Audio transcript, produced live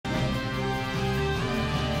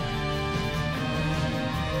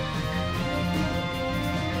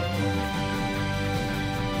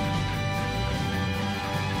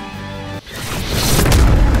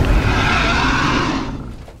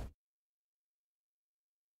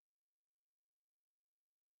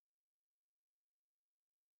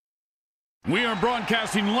We are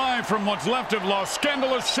broadcasting live from what's left of Los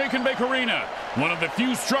Scandalous Shake and Bake Arena, one of the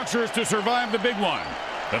few structures to survive the big one.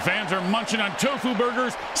 The fans are munching on tofu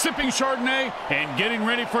burgers, sipping Chardonnay, and getting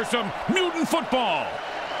ready for some mutant football.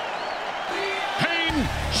 Pain,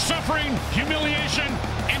 suffering, humiliation,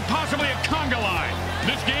 and possibly a conga line.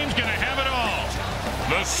 This game's gonna have it all.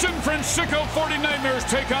 The Fransicko 49ers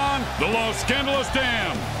take on the Los Scandalous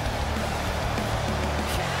Dam.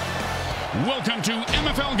 Welcome to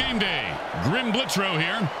MFL Game Day. Grim Blitzrow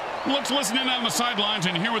here. Let's listen in on the sidelines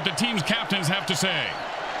and hear what the team's captains have to say.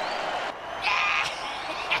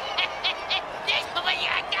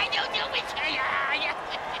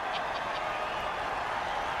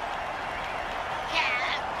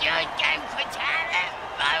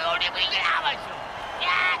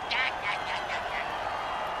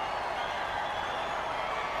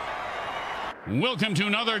 Welcome to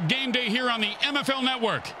another game day here on the MFL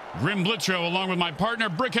Network. Grim Blitzrow along with my partner,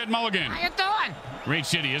 Brickhead Mulligan. How you doing? Great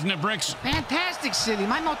city, isn't it, Bricks? Fantastic city.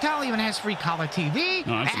 My motel even has free color TV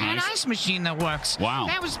Oh, that's and an nice. ice machine that works. Wow.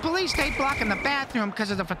 There was police tape blocking the bathroom because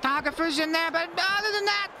of the photographers in there, but other than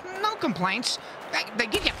that, no complaints. They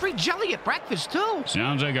give you free jelly at breakfast, too.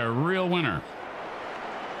 Sounds like a real winner.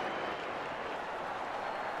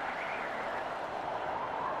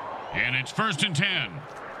 And it's 1st and 10.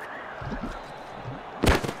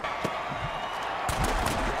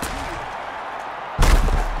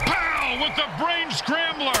 With the brain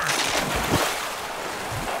scrambler.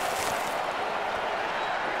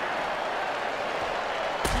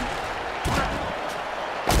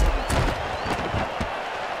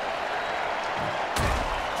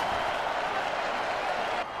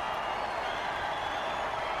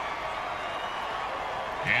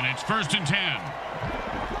 And it's 1st and 10.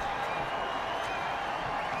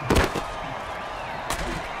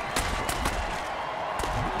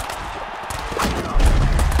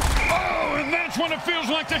 That's what it feels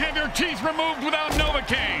like to have your teeth removed without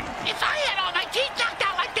Novocaine. If I had all my teeth knocked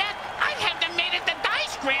out like that, I'd have them made at the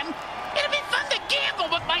dice grim. It'd be fun to gamble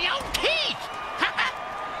with my own teeth.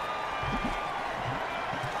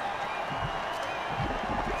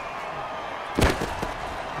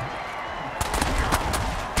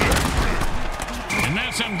 And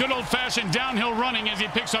that's some good old-fashioned downhill running as he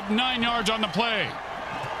picks up 9 yards on the play.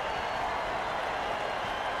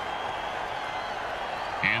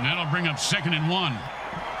 And that'll bring up 2nd and 1.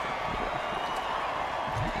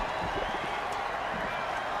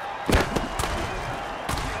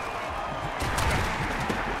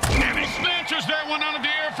 And he snatches that one out of the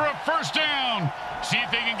air for a 1st down. See if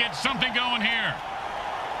they can get something going here.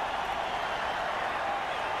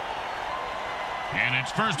 And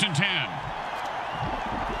it's 1st and 10.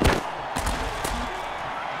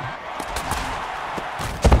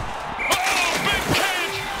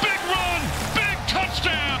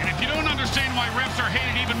 Why refs are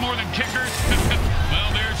hated even more than kickers?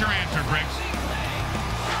 Well, there's your answer, Briggs.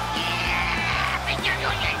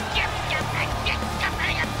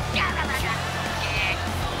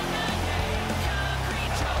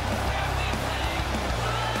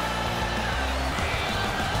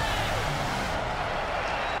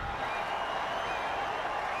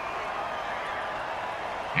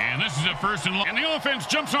 And this is a 1st and long. And the offense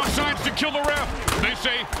jumps off sides to kill the ref. They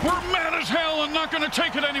say, we're mad as hell and not going to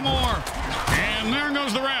take it anymore. And there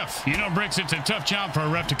goes the ref. You know, Bricks, it's a tough job for a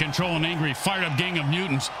ref to control an angry, fired-up gang of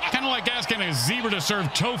mutants. Kind of like asking a zebra to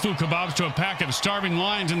serve tofu kebabs to a pack of starving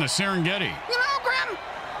lions in the Serengeti. You know, Grim,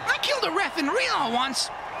 I killed a ref in Reno once.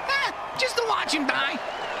 Just to watch him die.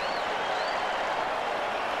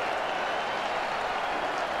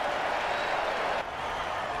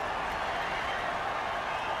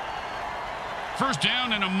 First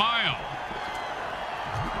down and a mile.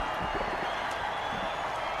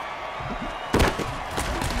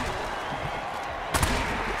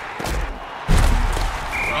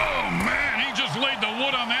 Oh, man, he just laid the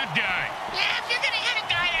wood on that guy. Yeah, if you're going to hit a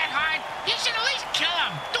guy that hard, you should at least kill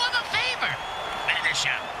him. Do him a favor. Finish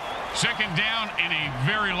him. 2nd down and a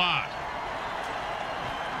very lot.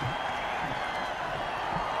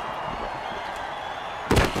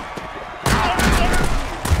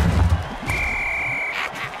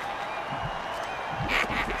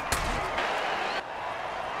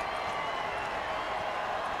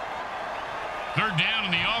 Third down,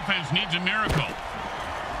 and the offense needs a miracle.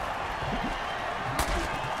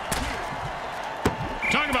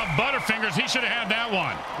 Talk about Butterfingers. He should have had that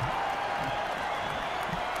one.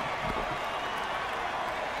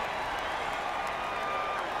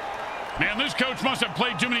 Man, this coach must have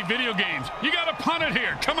played too many video games. You got to punt it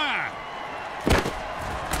here. Come on.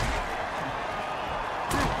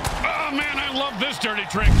 Oh, man, I love this dirty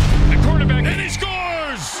trick. The quarterback, and he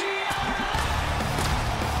scores!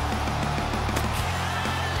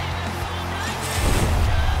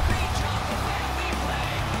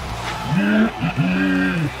 You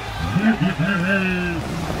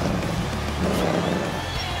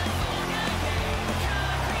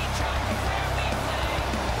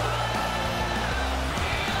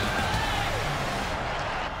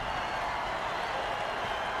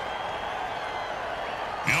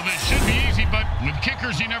know, this should be easy, but with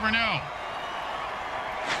kickers, you never know.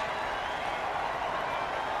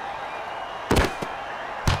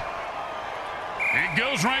 It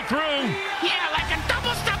goes right through. Yeah, like a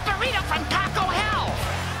double-stuffed burrito from Taco Hell.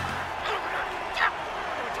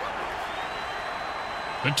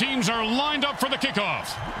 The teams are lined up for the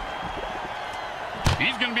kickoff.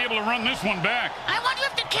 He's going to be able to run this one back. I wonder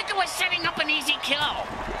if the kicker was setting up an easy kill.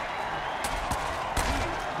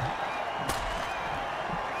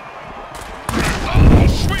 Oh,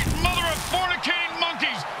 sweet mother of fornicating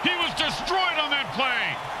monkeys. He was destroyed on that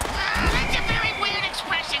play. That's a very weird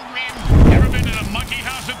expression, Grim. Ever been to the monkey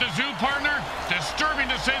house at the zoo, partner? Disturbing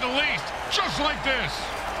to say the least. Just like this.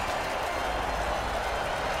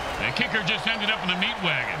 The kicker just ended up in the meat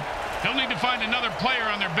wagon. They'll need to find another player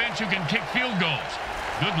on their bench who can kick field goals.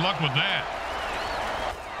 Good luck with that.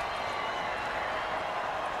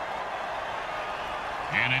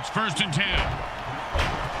 And it's 1st and 10.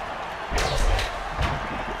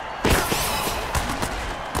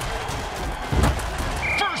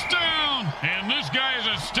 First down! And this guy is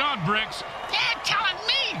a stud, Bricks. They're telling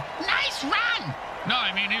me. Nice run. No,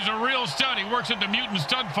 I mean, he's a real stud. He works at the Mutant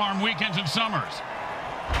Stud Farm weekends and summers.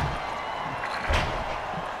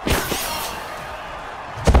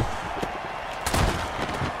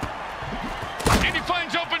 And he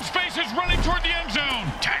finds open spaces running toward the end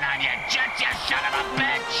zone. Turn on your jets, you son of a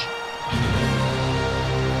bitch.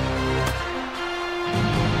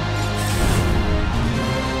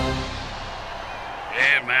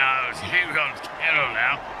 Hey, mouse, here comes Kettle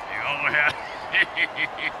now. You all have...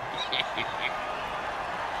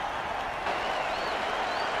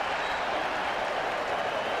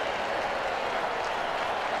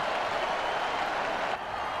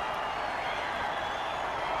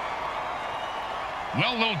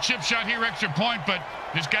 Well, little chip shot here, extra point, but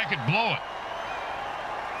this guy could blow it.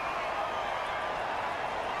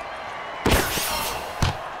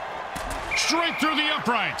 Straight through the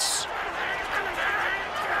uprights.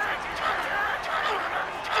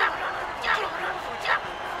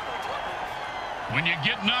 When you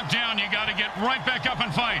get knocked down, you got to get right back up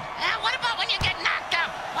and fight. What about when you get knocked up?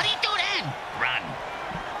 What do you do then? Run.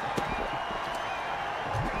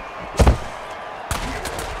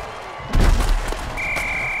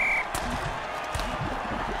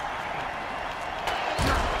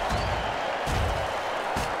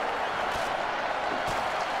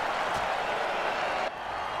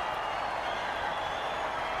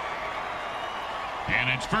 And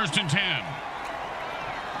it's 1st and 10.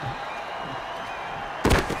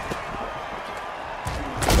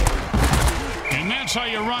 And that's how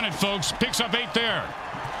you run it, folks. Picks up 8 there.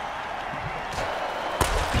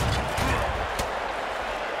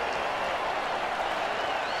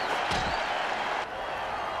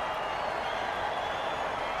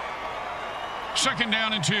 Second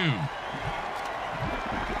down and 2.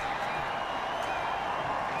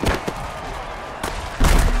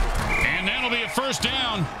 And that'll be a first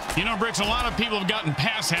down. You know, Bricks, a lot of people have gotten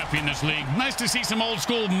pass happy in this league. Nice to see some old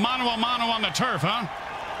school mano-a-mano on the turf, huh?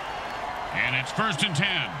 And it's 1st and 10.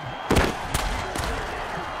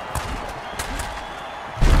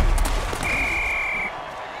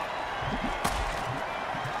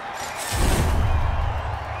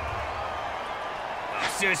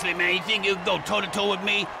 Seriously, man, you think you can go toe-to-toe with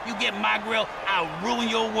me? You get my grill, I'll ruin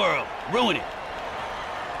your world. Ruin it.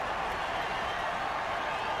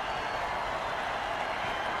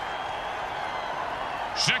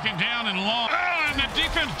 Second down and long. And the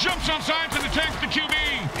defense jumps on sides and attacks the QB.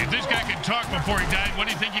 If this guy could talk before he died, what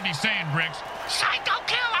do you think he'd be saying, Bricks? Psycho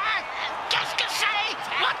killer! Just to say,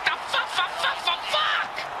 what the fuck?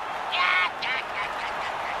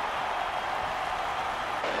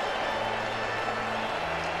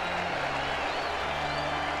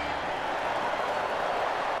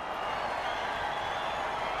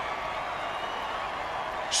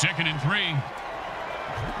 Second and 3.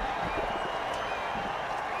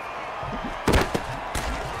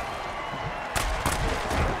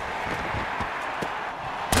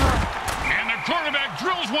 Quarterback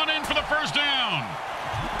drills one in for the first down.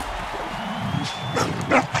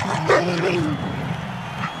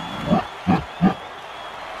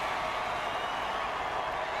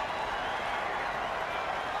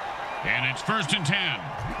 And it's 1st and 10.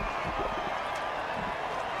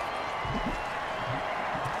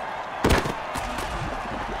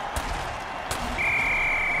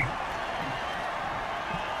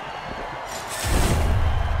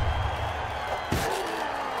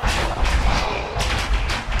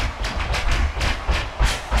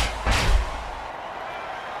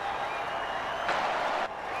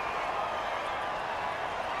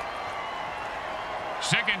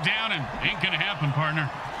 Ain't gonna happen, partner.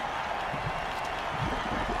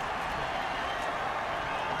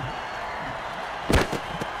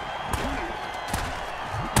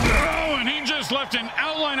 Oh, and he just left an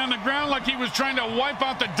outline on the ground like he was trying to wipe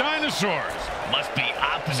out the dinosaurs. Must be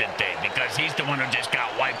opposite day because he's the one who just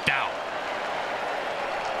got wiped out.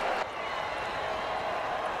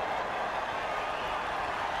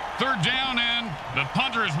 Third down, and the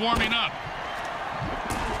punter is warming up.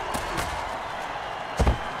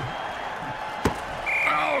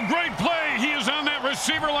 Oh, great play. He is on that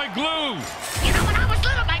receiver like glue. You know, when I was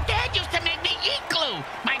little, my dad used to make me eat glue.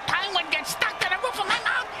 My tongue would get stuck to the roof of my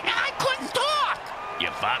mouth, and I couldn't talk.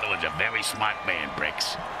 Your father was a very smart man,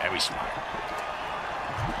 Bricks. Very smart.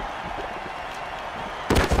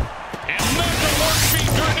 And not the work beat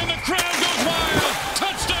dirt, and the crowd goes wild.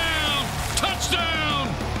 Touchdown! Touchdown!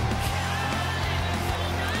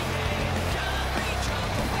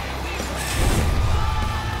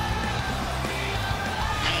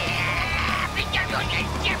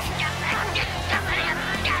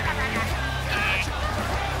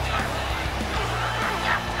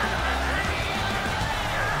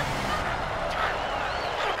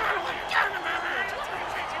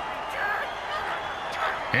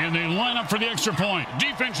 And they line up for the extra point.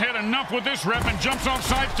 Defense had enough with this rep and jumps off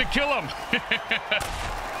sides to kill him.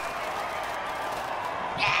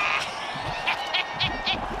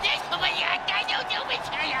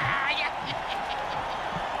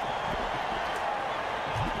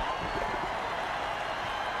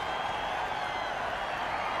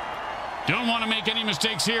 Don't want to make any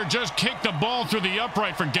mistakes here. Just kick the ball through the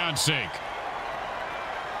upright, for God's sake.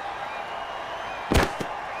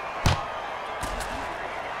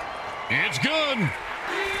 It's good.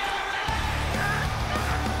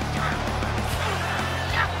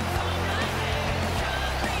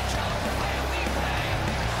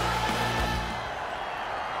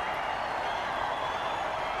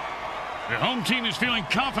 The home team is feeling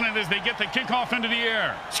confident as they get the kickoff into the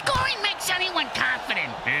air. Scoring makes anyone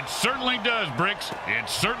confident. It certainly does, Bricks. It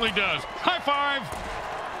certainly does. High five.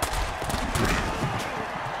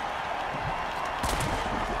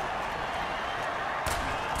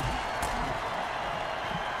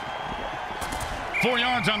 Four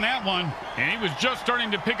yards on that one, and he was just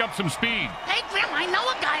starting to pick up some speed. Hey, Grim, I know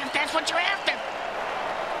a guy if that's what you're after.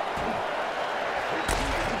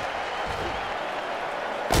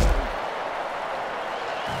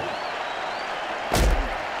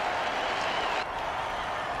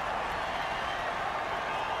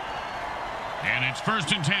 And it's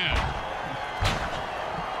 1st and 10.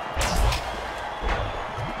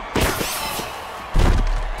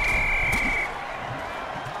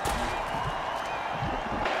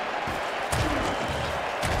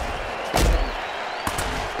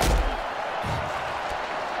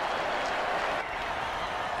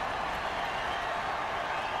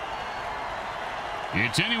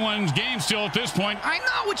 It's anyone's game still at this point. I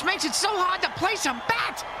know, which makes it so hard to place a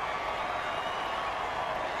bet.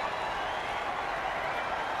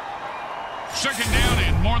 Second down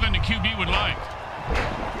and more than the QB would like.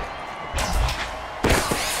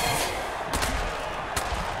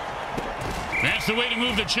 That's the way to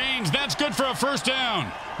move the chains. That's good for a first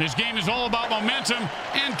down. This game is all about momentum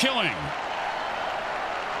and killing.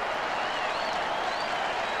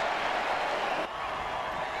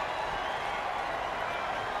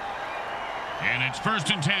 And it's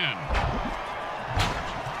 1st and 10.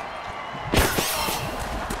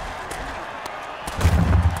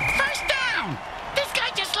 First down! This guy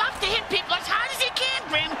just loves to hit people as hard as he can,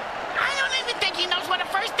 Grim. I don't even think he knows what a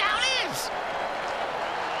first down is.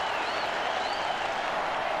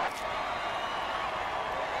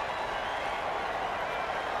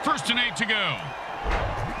 1st and 8 to go.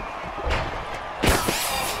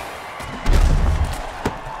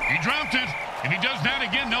 He dropped it. If he does that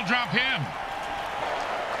again, they'll drop him.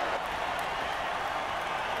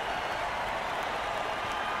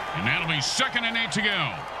 And that'll be 2nd and 8 to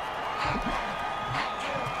go.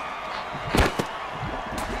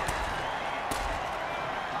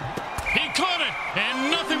 He caught it,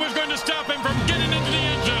 and nothing was going to stop him from getting into the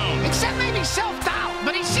end zone. Except maybe self-doubt,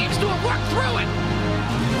 but he seems to have worked through it.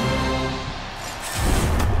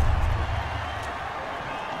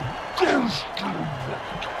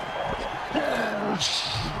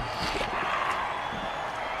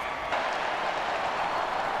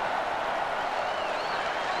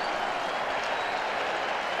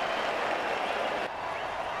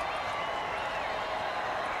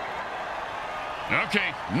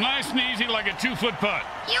 Okay, nice and easy like a 2-foot putt.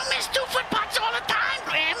 You miss 2-foot putts all the time,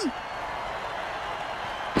 Grim.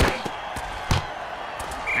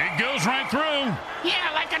 It goes right through.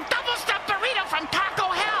 Yeah, like a double-stuffed burrito from Taco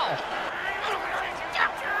Hell.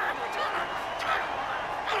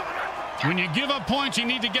 When you give up points, you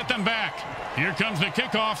need to get them back. Here comes the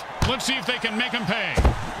kickoff. Let's see if they can make them pay.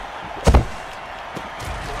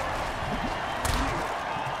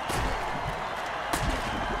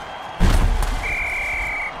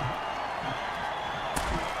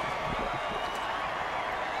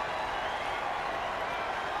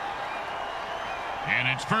 And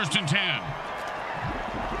it's 1st and 10.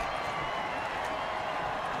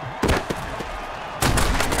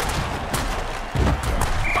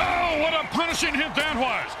 What a punishing hit that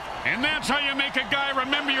was. And that's how you make a guy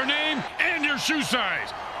remember your name and your shoe size,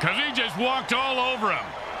 because he just walked all over him.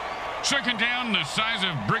 2nd down, the size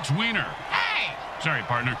of Brick's wiener. Hey! Sorry,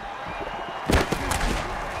 partner.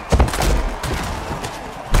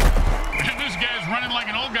 And this guy's running like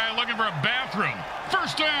an old guy looking for a bathroom.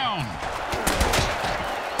 1st down.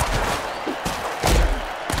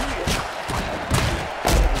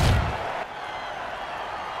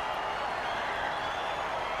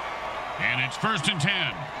 And it's 1st and 10.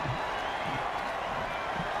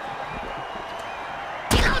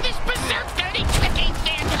 You know this berserk dirty trick ain't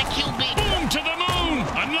fair to the QB. Boom to the moon.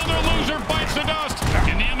 Another loser bites the dust.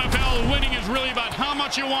 In the MFL, winning is really about how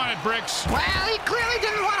much you want it, Bricks. Well, he clearly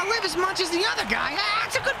didn't want to live as much as the other guy.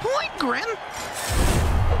 That's a good point, Grim.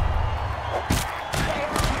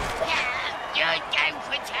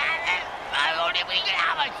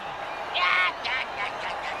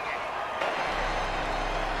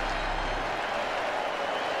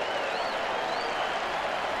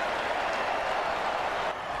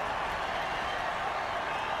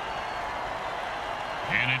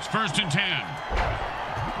 And it's 1st and 10.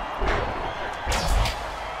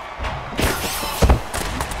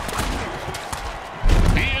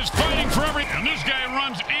 He is fighting for everything. And this guy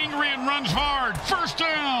runs angry and runs hard. 1st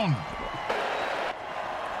down.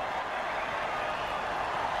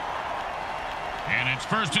 And it's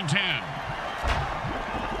 1st and 10.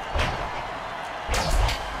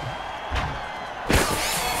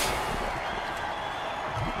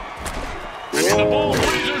 And the ball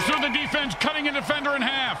razors through the defense, cutting a defender in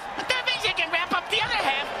half. But that means you can wrap up the other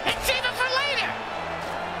half and save it for later.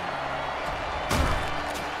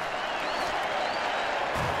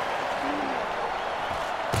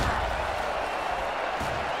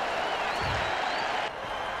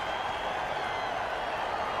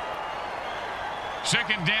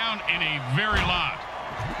 Second down in a very lot.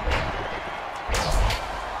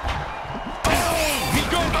 Oh, he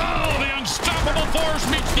goes. Oh, the unstoppable force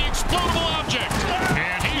meets the explodable object.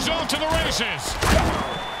 And he's off to the races.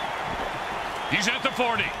 He's at the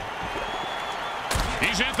 40.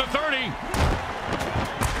 He's at the 30.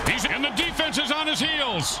 And the defense is on his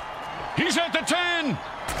heels. He's at the 10.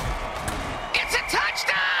 It's a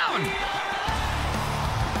touchdown!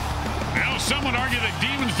 Now, some would argue that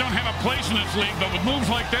demons don't have a place in this league, but with moves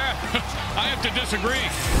like that, I have to disagree.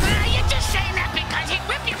 You're just saying that because he'd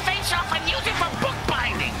rip your face off and use it for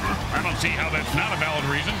bookbinding. I don't see how that's not a valid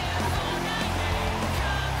reason.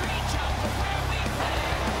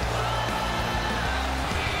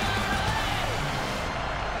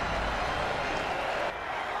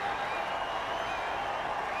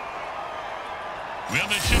 Well,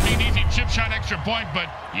 this should be an easy chip shot extra point, but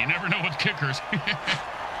you never know with kickers.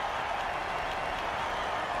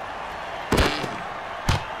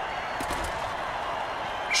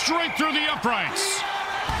 Straight through the uprights.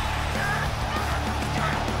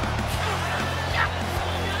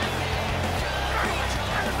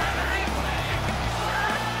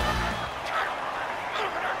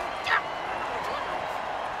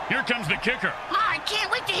 Here comes the kicker. Oh, I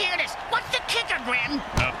can't wait to hear this. What's the kicker, Grim?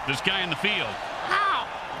 This guy in the field. Oh,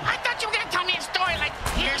 I thought you were going to tell me a story like,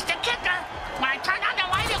 here's the kicker. When I turned on the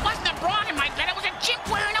light, it wasn't a broad in my bed. It was a chick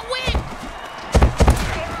wearing a wig.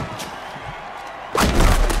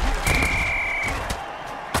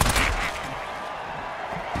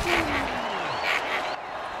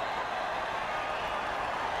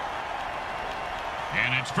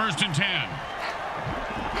 And it's 1st and 10.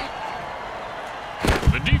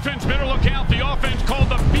 The defense better look out. The offense called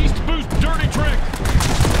the Beast Boost Dirty Trick.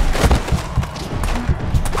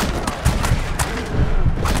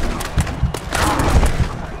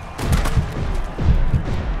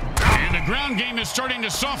 And the ground game is starting to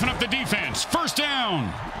soften up the defense. 1st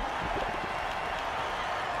down.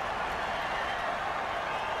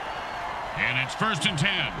 And it's 1st and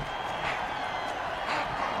 10.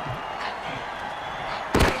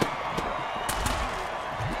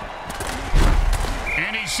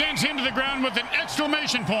 And he sends him to the ground with an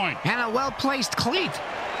exclamation point. And a well-placed cleat.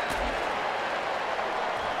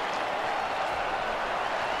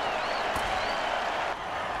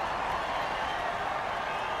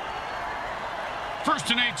 First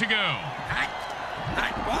and 8 to go. Hot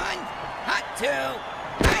one, Hot 2.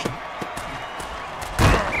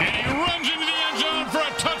 And he runs into the end zone for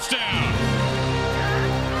a touchdown.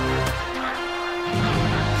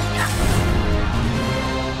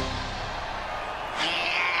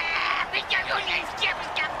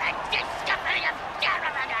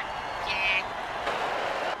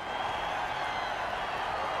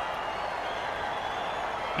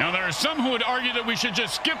 Now, there are some who would argue that we should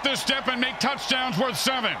just skip this step and make touchdowns worth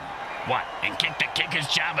 7. What, and kick the kicker's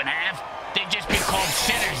job in half? They'd just be called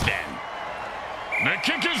sinners then. The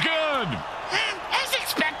kick is good. As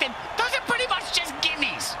expected, those are pretty much just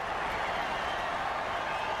gimmies.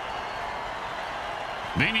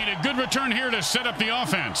 They need a good return here to set up the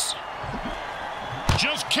offense.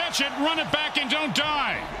 Just catch it, run it back, and don't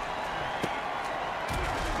die.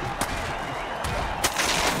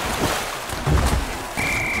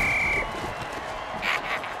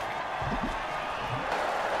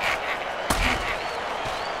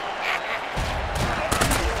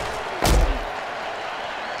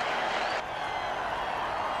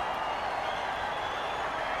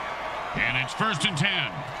 And it's 1st and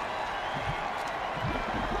 10.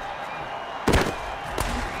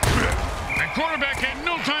 The quarterback had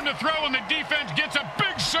no time to throw, and the defense gets a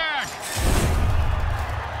big sack.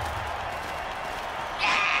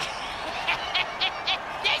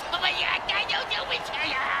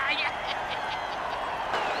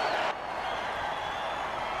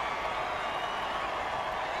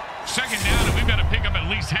 Second down, and we've got to pick up at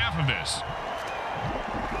least half of this.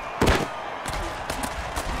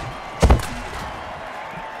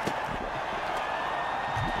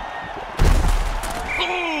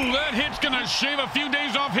 Ooh, that hit's going to shave a few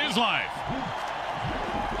days off his life.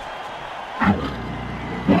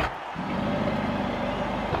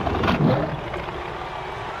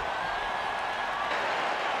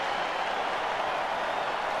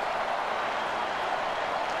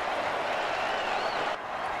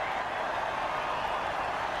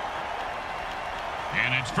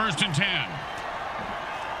 And it's 1st and 10.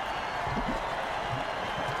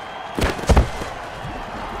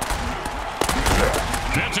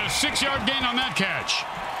 That's a 6-yard gain on that catch.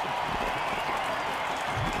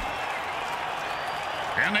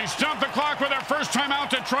 And they stop the clock with their first time out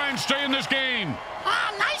to try and stay in this game.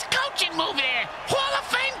 Oh, nice coaching move there. Hall of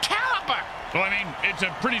Fame caliber. Well, I mean, it's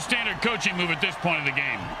a pretty standard coaching move at this point of the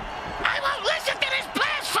game. I won't listen to this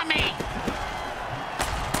blasphemy.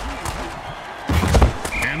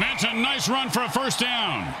 And that's a nice run for a first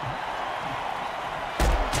down.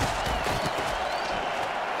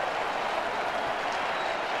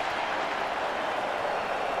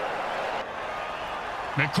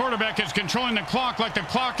 The quarterback is controlling the clock like the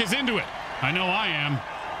clock is into it. I know I am.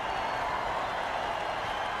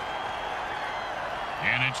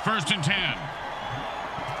 And it's 1st and 10.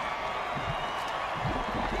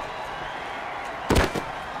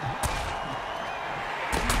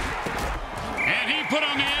 And he put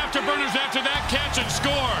on the afterburners after that catch and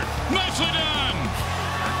scored. Nicely done.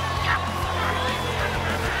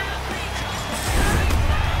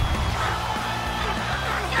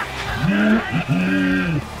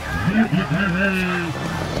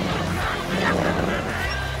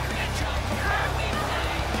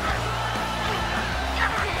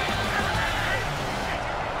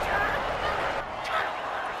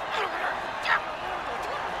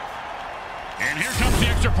 And here comes the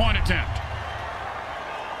extra point attempt.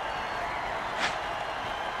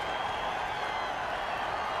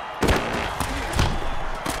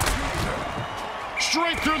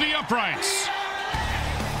 Straight through the uprights.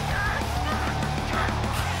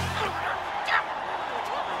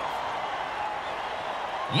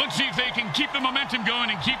 Let's see if they can keep the momentum going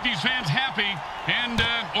and keep these fans happy and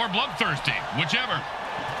or bloodthirsty, whichever.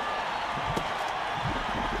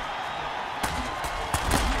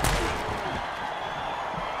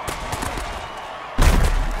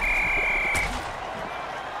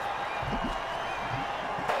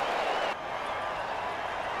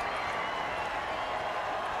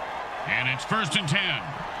 And it's 1st and 10.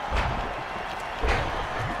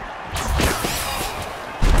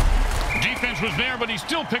 Defense was there, but he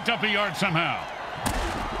still picked up a yard somehow.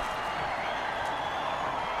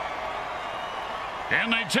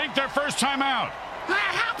 And they take their first time out.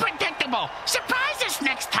 How predictable. Surprise us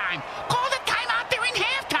next time. Call the timeout during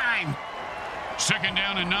halftime. 2nd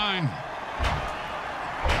down and 9.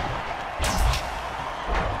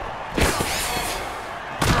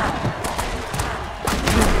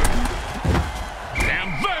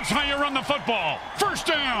 And that's how you run the football. First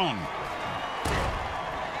down.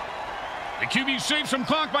 The QB saves some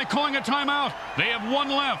clock by calling a timeout. They have 1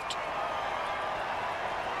 left.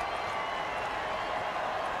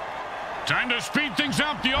 Time to speed things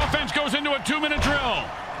up. The offense goes into a 2-minute drill.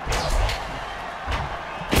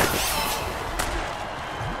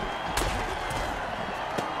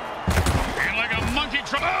 And like a monkey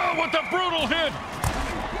oh, what a brutal hit.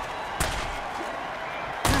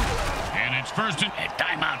 And it's first and...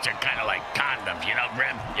 Timeouts are kind of like condoms, you know,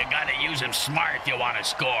 Grim? You got to use them smart if you want to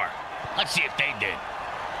score. Let's see if they did.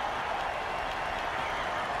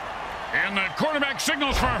 And the quarterback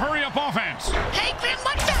signals for a hurry-up offense. Hey, Grim,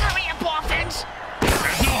 what's the hurry-up offense?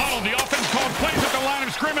 There's no huddle. The offense called plays at the line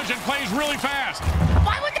of scrimmage and plays really fast.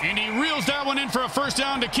 Why would And he reels that one in for a first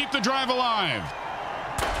down to keep the drive alive.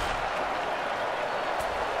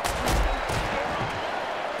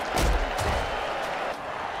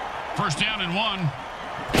 First down and 1.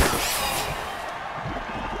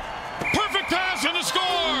 Perfect pass and a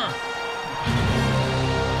score!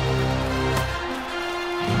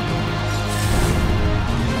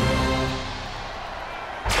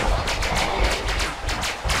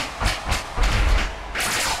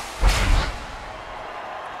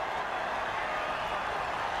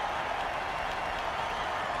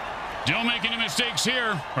 Don't make any mistakes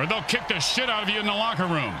here, or they'll kick the shit out of you in the locker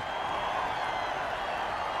room.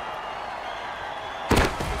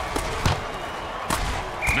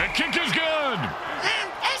 The kick is good.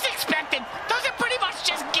 As expected, those are pretty much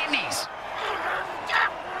just gimmies.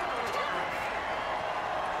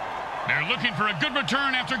 They're looking for a good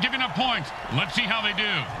return after giving up points. Let's see how they do.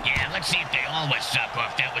 Yeah, let's see if they always suck or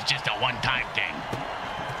if that was just a one-time thing.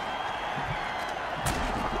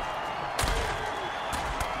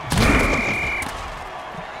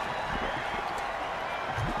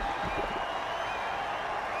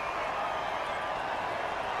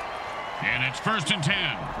 And it's first and 10.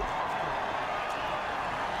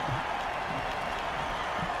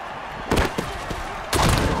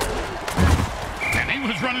 And he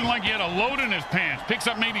was running like he had a load in his pants. Picks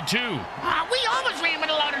up maybe 2. We always ran with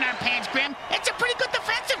a load in our pants, Grim. It's a pretty good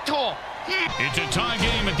defensive tool. It's a tie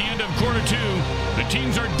game at the end of quarter 2. The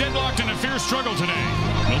teams are deadlocked in a fierce struggle today.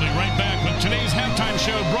 We'll be right back with today's halftime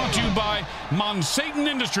show brought to you by Monsatan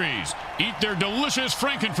Industries. Eat their delicious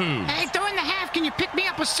Frankenfood. Hey, during the half, can you pick me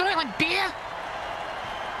up a Soylent beer?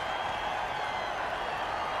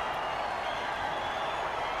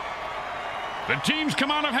 The teams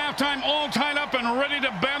come out of halftime all tied up and ready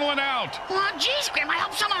to battle it out. Oh, geez, Grim, I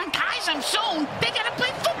hope someone unties them soon. They gotta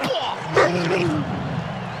play football.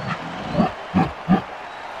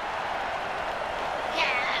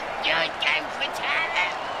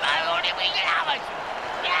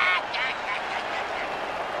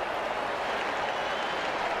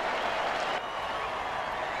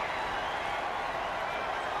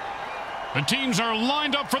 The teams are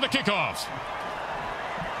lined up for the kickoff.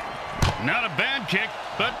 Not a bad kick,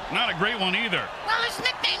 but not a great one either. Well, his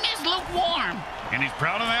nickname is Lukewarm. And he's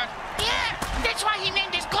proud of that? Yeah, that's why he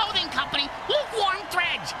named his clothing company Lukewarm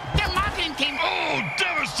Threads. Their marketing team... Oh,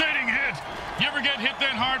 devastating hit. You ever get hit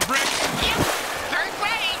that hard, Brick? Yep, third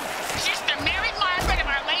grade. Sister Mary Margaret of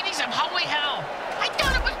Our Ladies of Holy Hell. I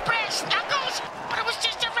thought it was brass knuckles, but it was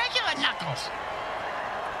just a regular knuckles.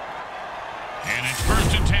 And it's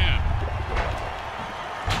first and 10.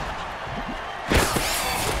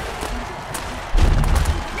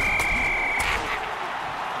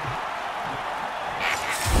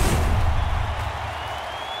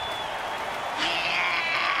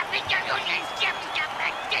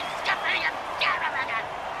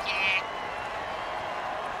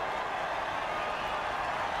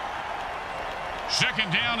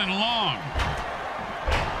 Second down and long.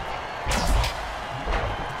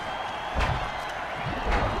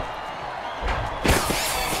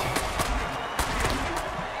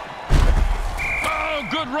 Oh,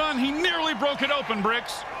 good run. He nearly broke it open,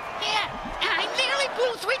 Bricks. Yeah, and I nearly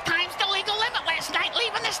blew 3 times the legal limit last night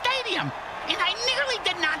leaving the stadium. And I nearly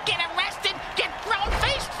did not get arrested, get thrown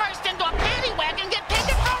face first into a paddy wagon, get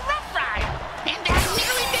taken for a rough ride. And I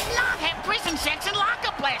nearly did not have prison sex and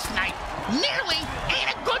lockup last night. Nearly ain't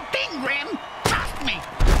a good thing, Grim. Trust me.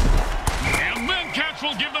 And then Cats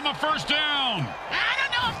will give them a first down. I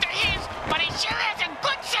don't know if there is, but he sure has a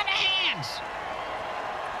good set of hands.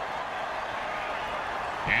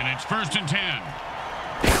 And it's first and 10.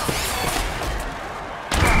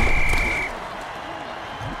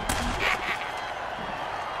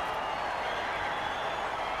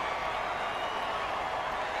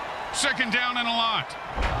 Second down and a lot.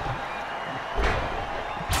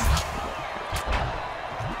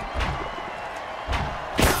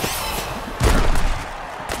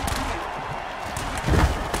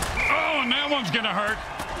 Oh, and that one's gonna hurt.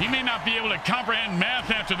 He may not be able to comprehend math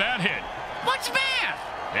after that hit. What's math?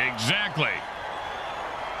 Exactly.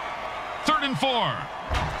 Third and 4.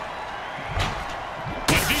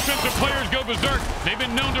 defensive players go berserk. They've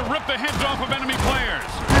been known to rip the heads off of enemy players.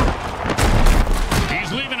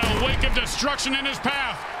 He's leaving a wake of destruction in his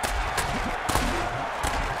path.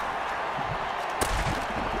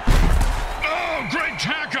 Oh, great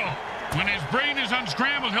tackle. When his brain is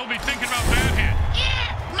unscrambled, he'll be thinking about that hit.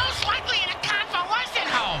 Yeah, most likely in a convalescent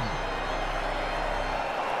home.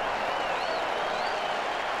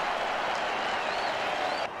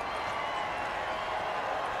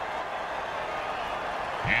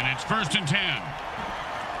 And it's 1st and 10.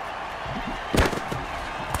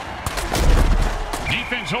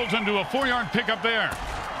 Defense holds him to a 4-yard pickup there.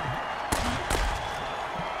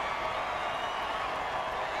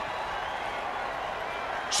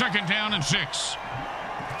 Second down and 6.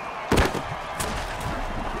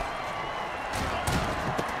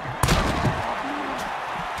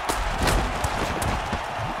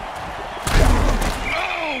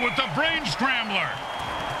 Oh, with the brain scrambler.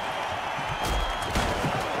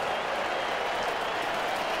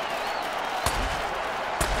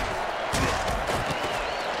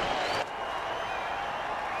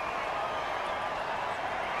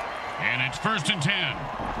 And it's 1st and 10.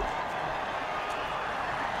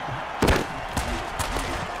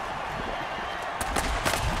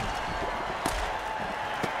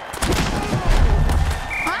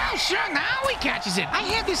 Sure, now he catches it. I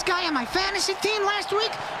had this guy on my fantasy team last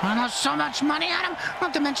week. I lost so much money on him,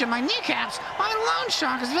 not to mention my kneecaps. My loan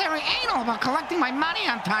shark is very anal about collecting my money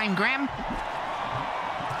on time, Graham.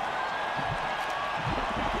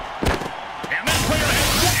 And this player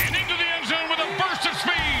hits and into the end zone with a burst of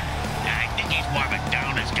speed. I think he's more of a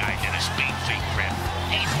downers guy than a speed freak, Grim.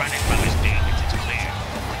 He's running from his demons, it's clear.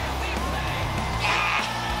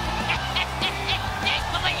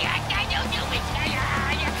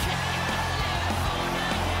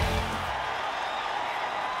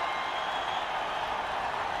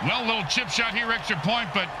 Well, little chip shot here, extra point,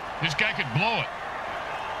 but this guy could blow it.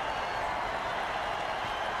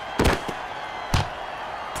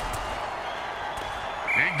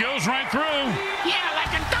 It goes right through. Yeah, like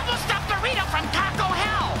a double-stuffed burrito from Taco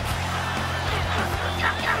Hell.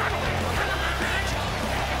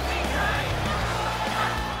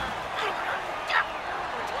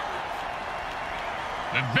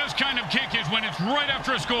 The best kind of kick is when it's right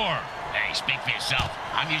after a score. Hey, speak for yourself.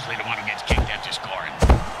 I'm usually the one who gets kicked after scoring.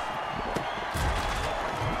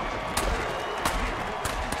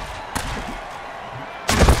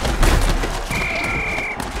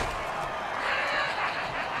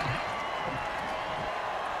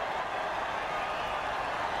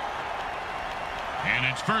 And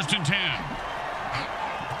it's 1st and 10.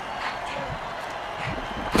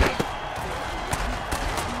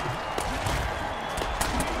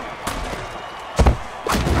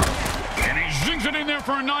 It in there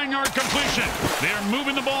for a 9-yard completion. They are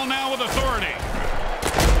moving the ball now with authority.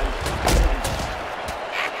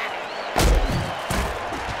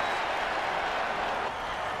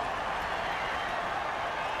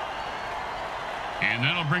 And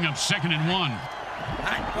that'll bring up 2nd and 1.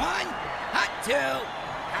 Hot 1, hot 2,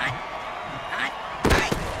 hot.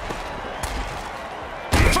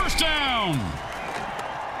 First down.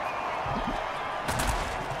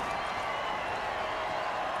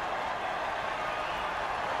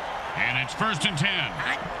 And it's 1st and 10.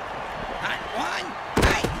 Hot 1,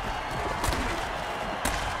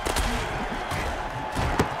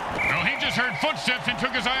 Well, he just heard footsteps and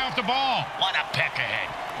took his eye off the ball. What a peck ahead.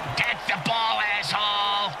 Catch the ball,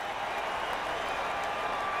 asshole.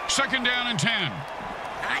 2nd down and 10.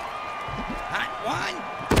 Hot 1,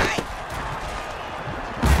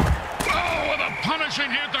 Oh, with a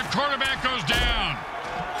punishing hit, the quarterback goes down.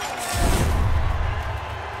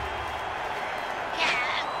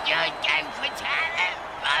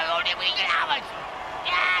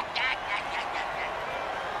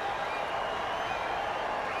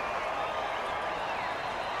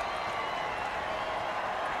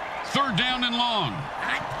 Third down and long.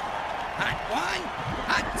 Hot 1,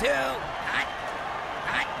 hot 2, hot.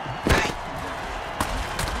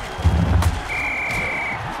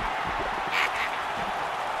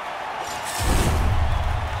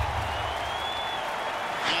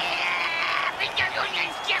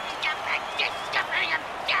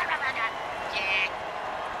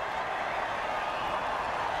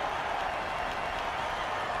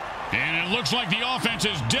 And it looks like the offense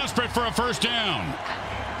is desperate for a first down.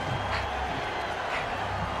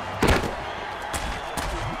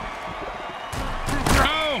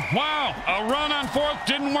 Oh, wow. A run on 4th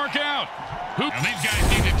didn't work out. Now, these guys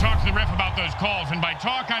need to talk to the ref about those calls. And by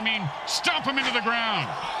talk, I mean stomp him into the ground.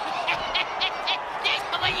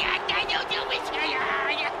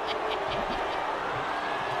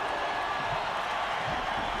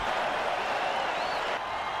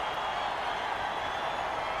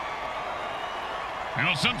 You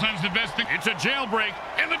know, sometimes the best thing, it's a jailbreak,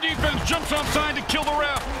 and the defense jumps offside to kill the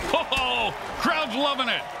ref. Ho-ho! Crowd's loving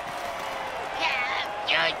it.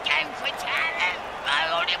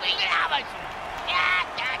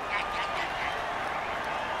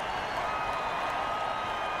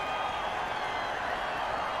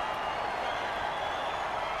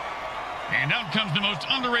 And out comes the most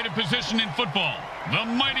underrated position in football, the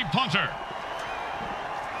mighty punter.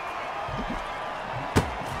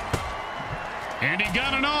 And he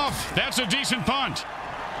got it off. That's a decent punt.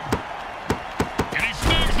 And he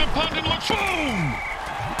snags the punt and looks, boom!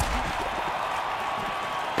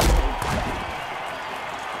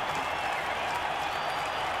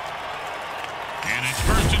 And it's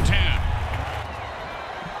 1st and 10.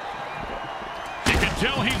 You can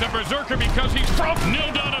tell he's a berserker because he's from.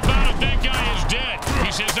 No doubt about it, that guy is dead.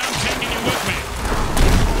 He says, I'm taking you with me.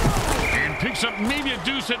 And picks up maybe a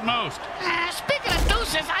deuce at most. Speaking of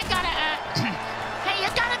deuces, I gotta, hey, you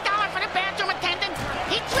got $1 for the bathroom attendant?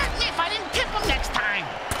 He threatened me if I didn't tip him next time.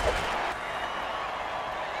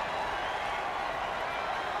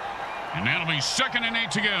 And that'll be 2nd and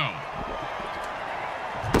 8 to go.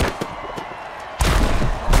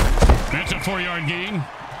 That's a 4-yard gain.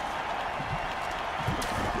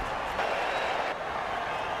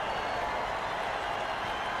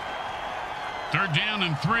 Third down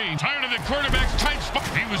and 3. Tired of the quarterback's tight spot.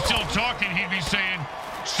 He was still talking, he'd be saying,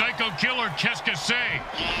 Psycho killer, qu'est-ce que c'est?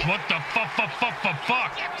 What the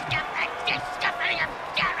fuck?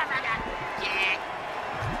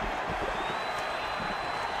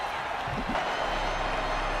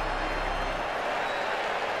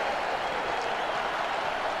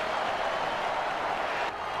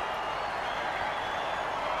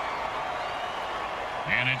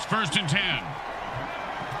 And it's 1st and 10.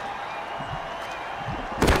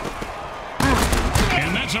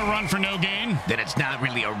 And that's a run for no gain. Then it's not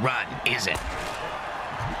really a run, is it?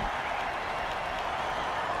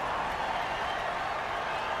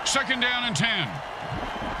 Second down and 10.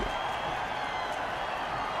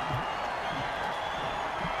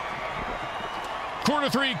 Quarter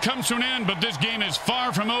 3 comes to an end, but this game is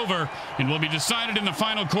far from over and will be decided in the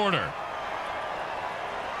final quarter.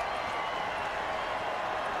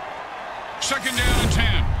 Second down and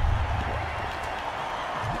 10.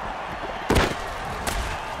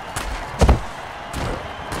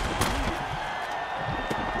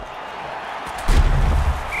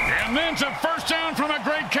 And then it's a first down from a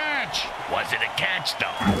great catch. Was it a catch,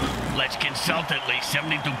 though? Let's consult at least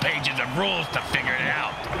 72 pages of rules to figure it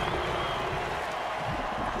out.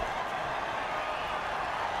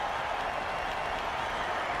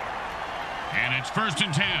 And it's 1st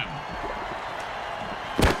and 10.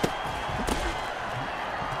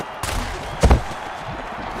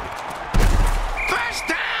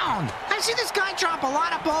 I see this guy drop a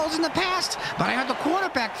lot of balls in the past, but I heard the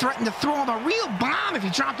quarterback threaten to throw him a real bomb if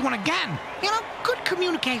he dropped one again. You know, good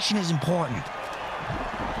communication is important.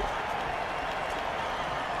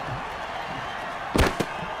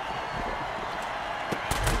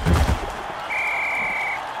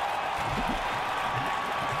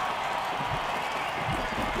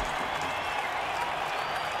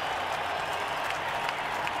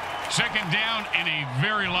 Second down and a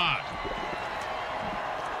very lot.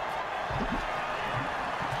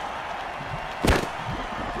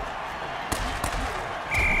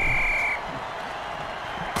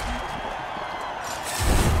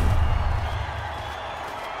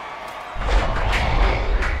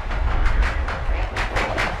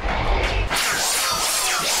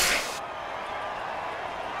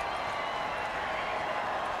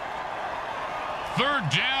 Third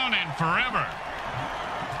down and forever.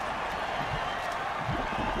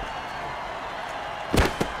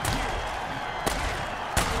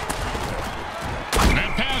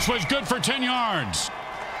 That pass was good for 10 yards.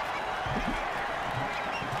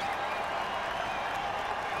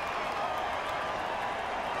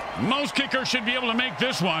 Most kickers should be able to make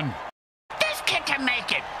this one. This kid can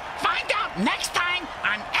make it. Find out next time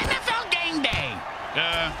on MFL Game Day.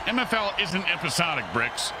 MFL isn't episodic,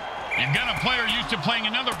 Bricks. You've got a player used to playing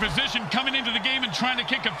another position coming into the game and trying to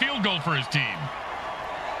kick a field goal for his team.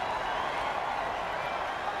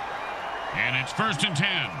 And it's 1st and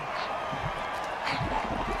 10.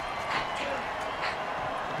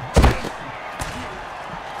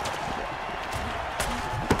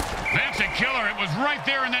 That's a killer. It was right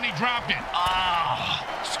there, and then he dropped it. Oh,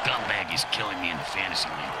 scumbag is killing me in the fantasy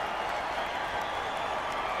league.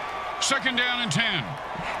 Second down and 10.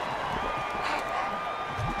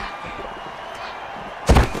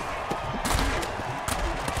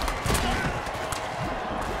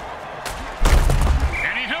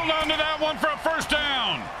 And he held on to that one for a first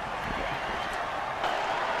down.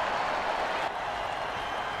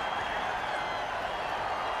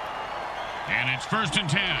 first and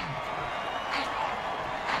 10.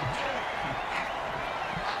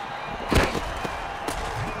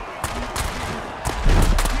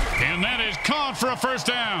 And that is caught for a first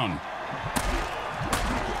down.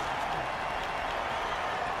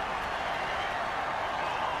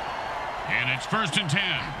 And it's first and 10.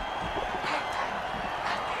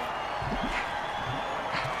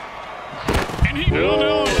 And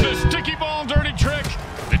no, it's the sticky ball dirty trick.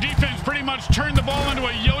 The defense pretty much turned the ball into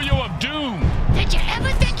a yo-yo of doom. Did you ever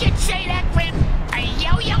think you'd say that, Grim? A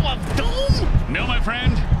yo-yo of doom? No, my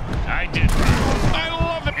friend, I didn't. I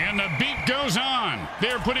love it. And the beat goes on.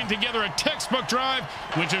 They're putting together a textbook drive,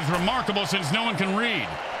 which is remarkable since no one can read.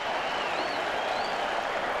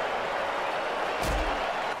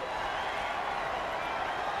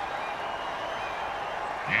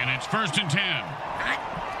 And it's first and 10. Hot,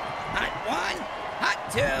 hot one,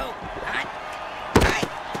 hot two, hot,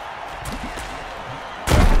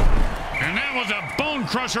 And that was a bone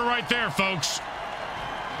crusher right there, folks.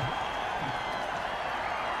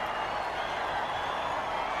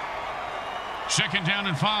 Second down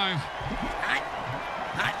and 5. hot,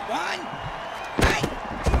 hot one,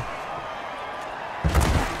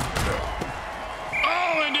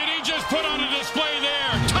 Oh, and did he just put on a display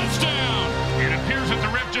there? Touchdown! It appears that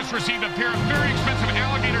the ref just received a pair of very expensive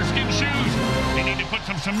alligator skin shoes. They need to put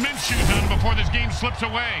some cement shoes on before this game slips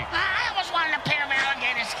away. I always wanted a pair of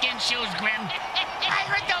alligator skin shoes, Grim. I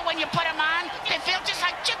heard, though, when you put them on, they feel just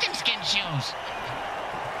like chicken skin shoes.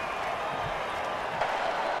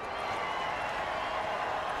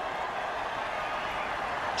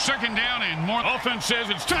 Second down and more. Offense says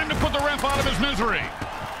it's time to put the ref out of his misery.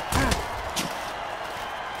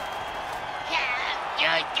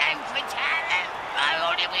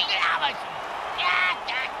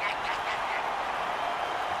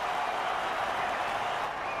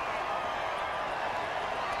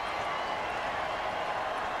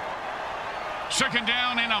 Second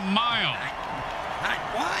down and a mile. hot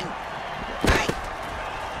one,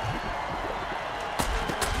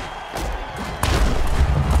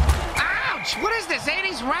 Ouch! What is this,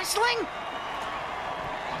 80s wrestling?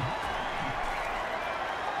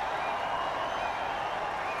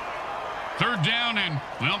 Third down and,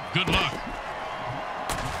 well, good luck.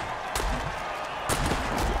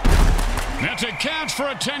 That's a catch for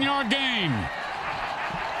a 10-yard gain.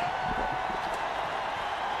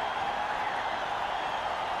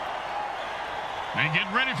 They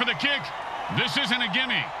get ready for the kick. This isn't a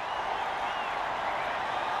gimme.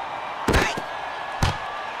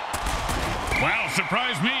 Wow,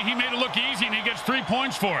 surprised me. He made it look easy, and he gets 3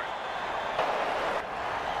 points for it.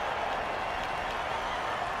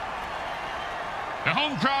 The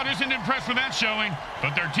home crowd isn't impressed with that showing,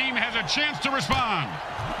 but their team has a chance to respond.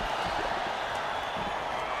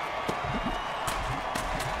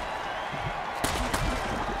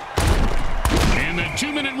 And the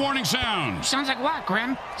 2-minute warning sounds. Sounds like what,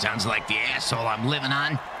 Grim? Sounds like the asshole I'm living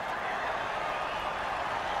on.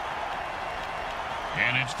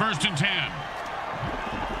 And it's first and 10.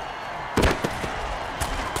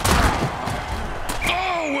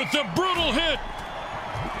 Oh, with the brutal hit.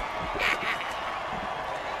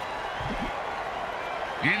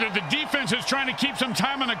 Either the defense is trying to keep some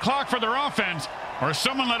time on the clock for their offense, or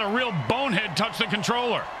someone let a real bonehead touch the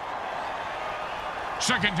controller.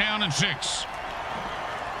 Second down and 6.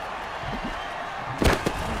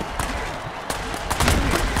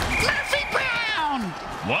 Murphy Brown!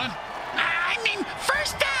 What? I mean,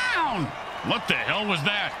 first down! What the hell was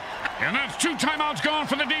that? And that's 2 timeouts gone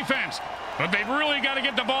for the defense. But they've really got to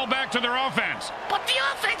get the ball back to their offense. But the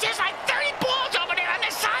offense has like 30 balls over there on the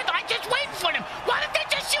sideline just waiting for them. Why don't they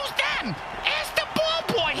just use them? Ask the ball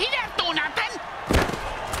boy. He didn't do nothing.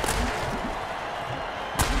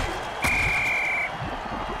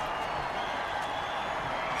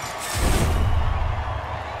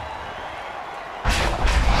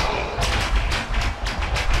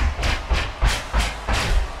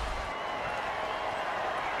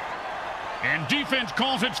 And defense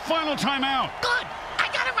calls its final timeout. Good. I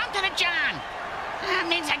gotta run to the John. That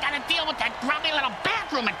means I gotta deal with that grubby little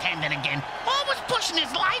bathroom attendant again. Always pushing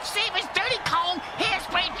his lifesavers, dirty comb,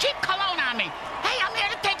 hairspray, cheap cologne on me. Hey, I'm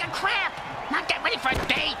here to take a crap, not get ready for a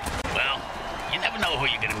date. Well, you never know who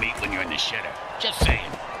you're gonna meet when you're in the shitter. Just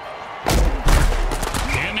saying.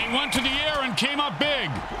 And they went to the air and came up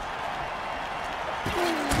big.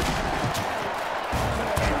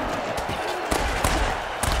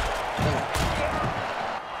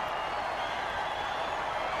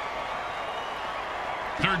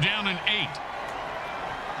 Third down and 8.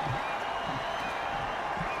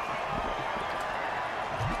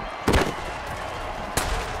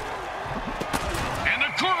 And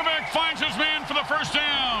the quarterback finds his man for the first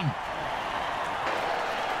down.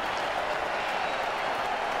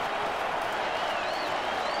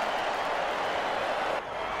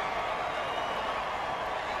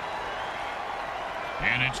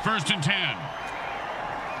 And it's 1st and 10.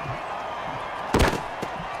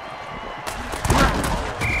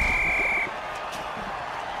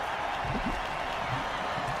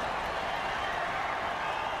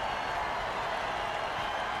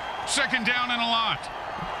 Second down and a lot.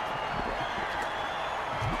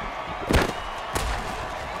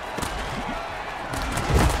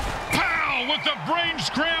 Pow with the brain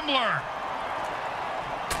scrambler.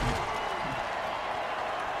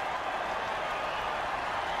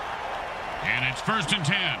 And it's 1st and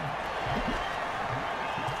 10.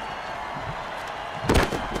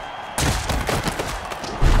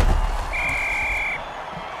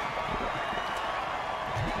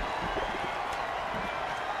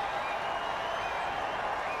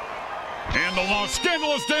 And the Los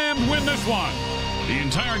Scandalous Damned win this one. The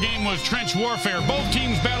entire game was trench warfare. Both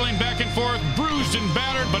teams battling back and forth, bruised and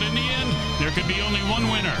battered, but in the end, there could be only one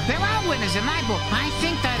winner. There are winners in my book. I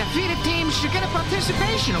think that defeated teams should get a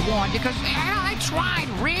participation award because I tried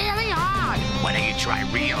really hard. Why don't you try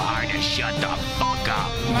real hard to shut the fuck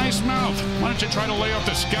up? Nice mouth. Why don't you try to lay off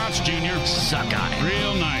the Scotch, Junior? Suck on it.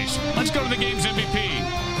 Real nice. Let's go to the game's MVP.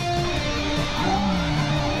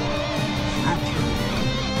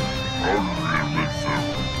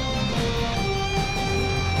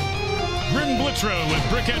 Grim Blitzrow with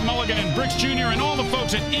Brickhead Mulligan and Bricks Jr. and all the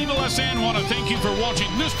folks at Evil SN want to thank you for watching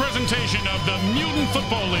this presentation of the Mutant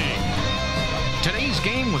Football League. Today's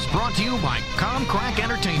game was brought to you by Comcrack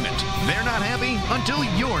Entertainment. They're not happy until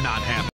you're not happy.